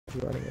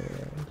Running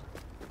around.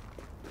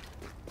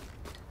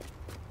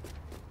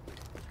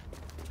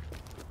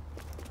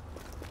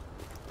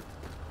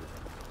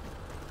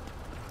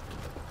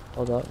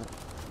 Hold up.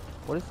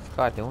 What is this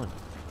guy doing?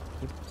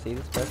 You see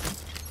this person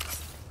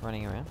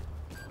running around?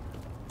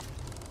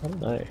 I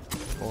don't know.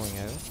 Falling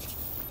over?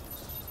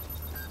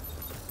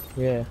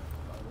 Yeah.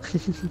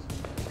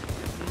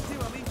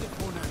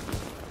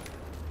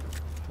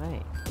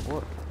 Mate,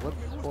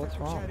 what's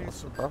wrong?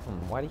 What's the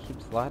problem? Why do you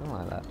keep sliding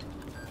like that?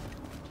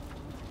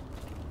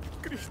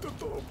 This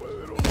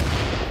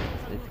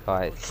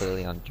guy is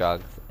clearly on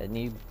drugs, and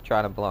you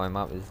trying to blow him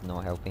up is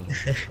not helping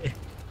him.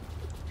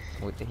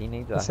 He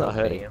needs a It's not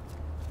help. hurting him.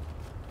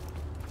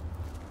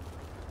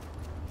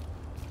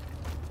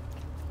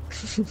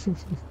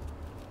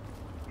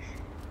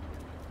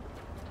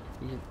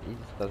 He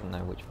just doesn't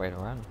know which way to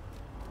run.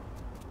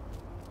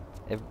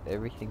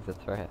 Everything's a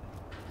threat.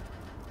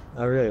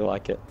 I really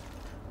like it.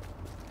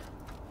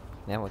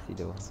 Now what's he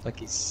doing? It's like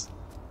he's...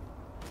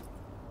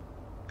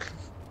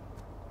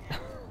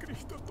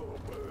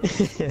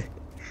 He's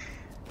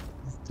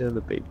doing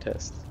the beep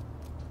test.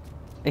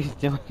 He's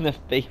doing the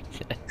beep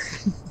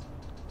test.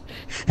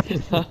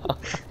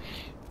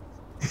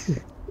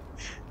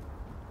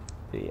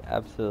 He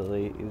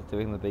absolutely is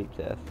doing the beep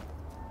test.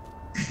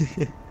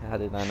 How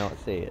did I not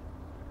see it?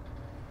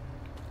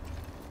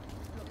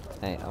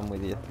 Hey, I'm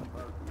with you.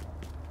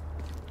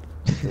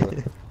 Do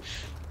it.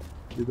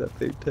 Do that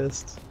beep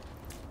test.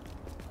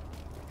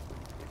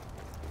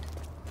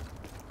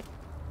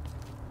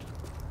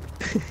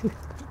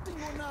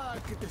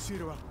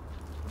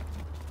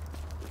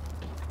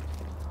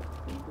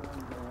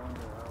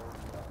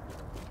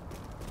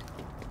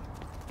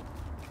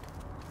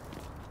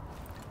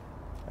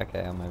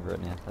 Okay, I'm over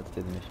it now. Let's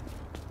do the mission.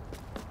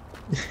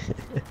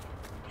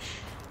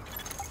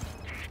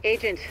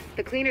 Agent,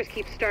 the cleaners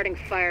keep starting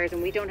fires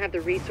and we don't have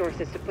the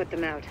resources to put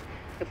them out.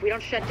 If we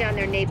don't shut down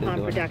their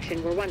napalm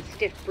production, we're one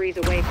stiff breeze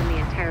away from the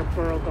entire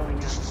borough going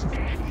up.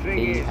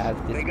 Thing is,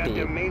 they got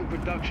their main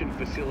production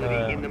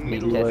facility in the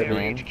middle of their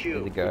HQ,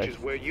 which is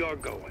where you're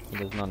going.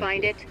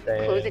 Find it,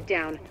 close it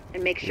down,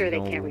 and make sure they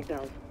can't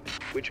rebuild.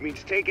 Which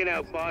means taking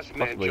out boss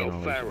man Joe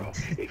Farrow.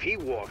 If he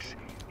walks,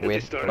 he'll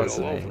just start it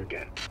all over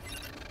again.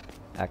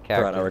 Our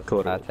characters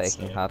are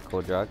taking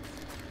hardcore drugs.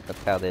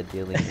 That's how they're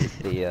dealing with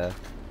the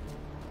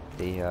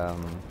you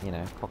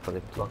know,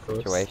 apocalyptic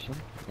situation.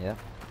 Yeah.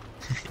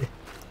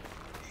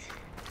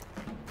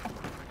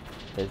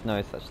 There's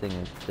no such thing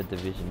as the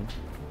Division.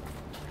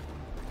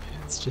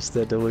 It's just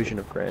their delusion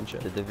of grandeur.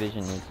 The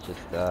Division is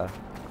just a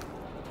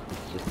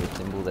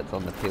symbol that's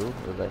on the pill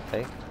that they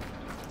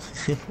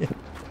take.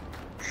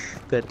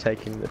 They're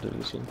taking the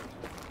Division.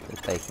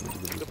 They're taking the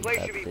Division. The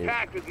place should be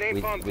packed with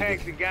napalm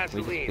tanks and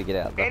gasoline. We just figured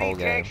out the whole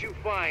game. Any tanks you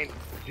find,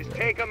 just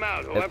take them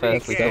out. At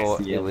first we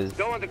thought it was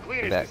don't want the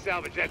cleaners to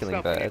salvage that killing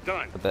stuff when you're birds,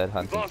 done. the bird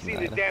hunting We've all seen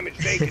the simulator. damage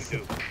they can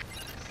do.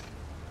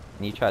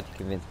 And you tried to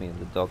convince me of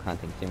the dog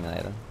hunting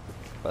simulator,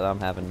 but I'm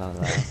having none of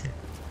that.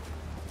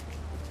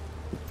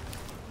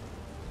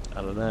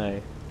 I don't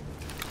know.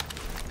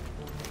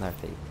 No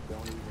feet.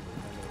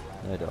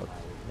 No dogs.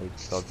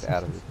 Leave dogs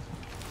out of it.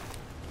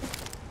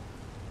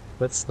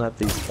 Let's snap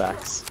these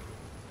backs.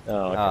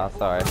 Oh, okay. Oh,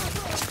 sorry.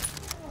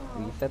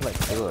 Well, you said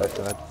let's do it,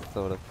 so I just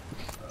sort of...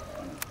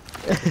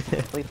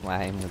 At least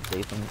my aim was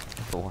decent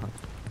for once.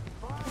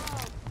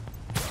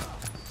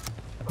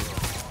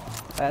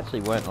 I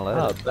actually weren't Oh,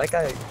 alerted. that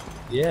guy...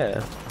 Yeah.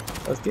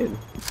 That was good.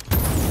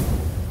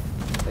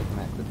 Take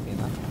max with me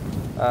now.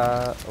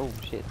 Oh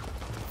shit.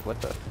 What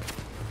the?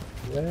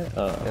 Where?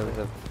 Oh.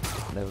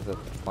 There was a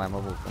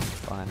flammable thing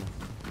behind us.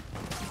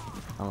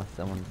 Unless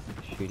someone's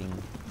shooting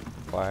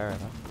fire at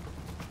us.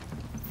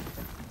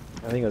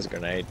 I think it was a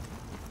grenade.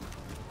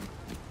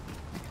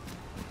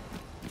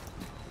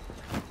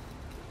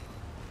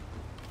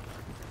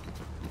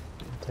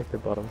 Take the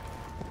bottom.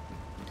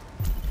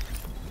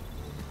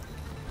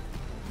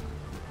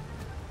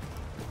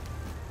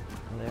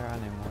 There are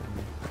no more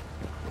enemies.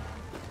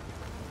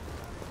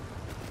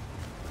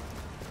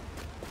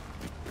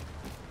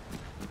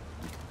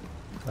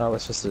 Oh,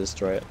 let's just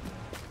destroy it.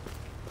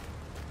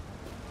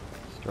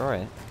 Destroy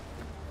it.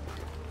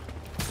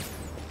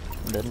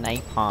 The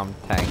napalm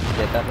tank.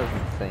 Yeah, that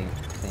doesn't seem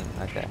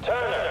okay.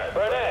 Turner,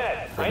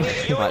 Burnett, I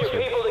need you and your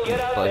people to get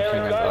out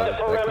there and guard the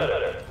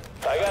perimeter.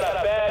 I got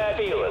a bad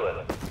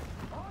feeling.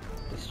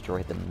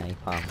 Destroy the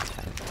napalm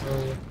tank.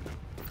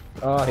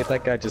 Oh, I hit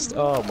that guy just...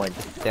 Oh my...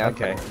 Sounds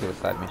like a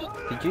suicide mission.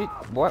 Did you...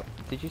 What?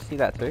 Did you see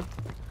that too?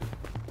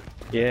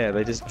 Yeah,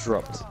 they just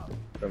dropped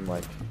from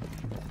like...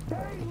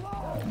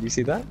 Did you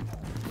see that?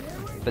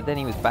 But then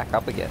he was back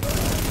up again.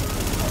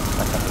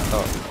 Back up the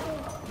top.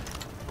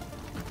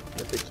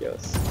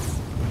 Ridiculous.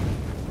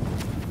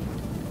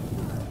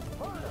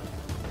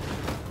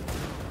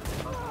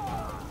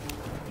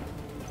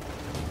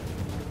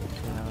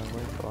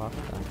 Where's the last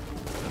guy?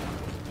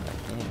 Back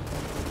in.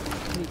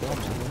 Where are you going,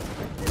 man?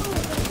 Back here.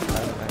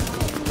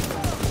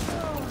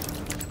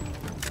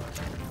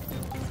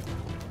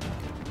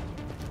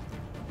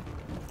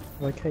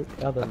 Locate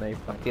the other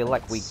napalm. I feel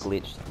like we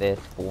glitched their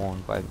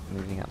spawn by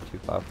moving up too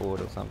far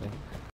forward or something.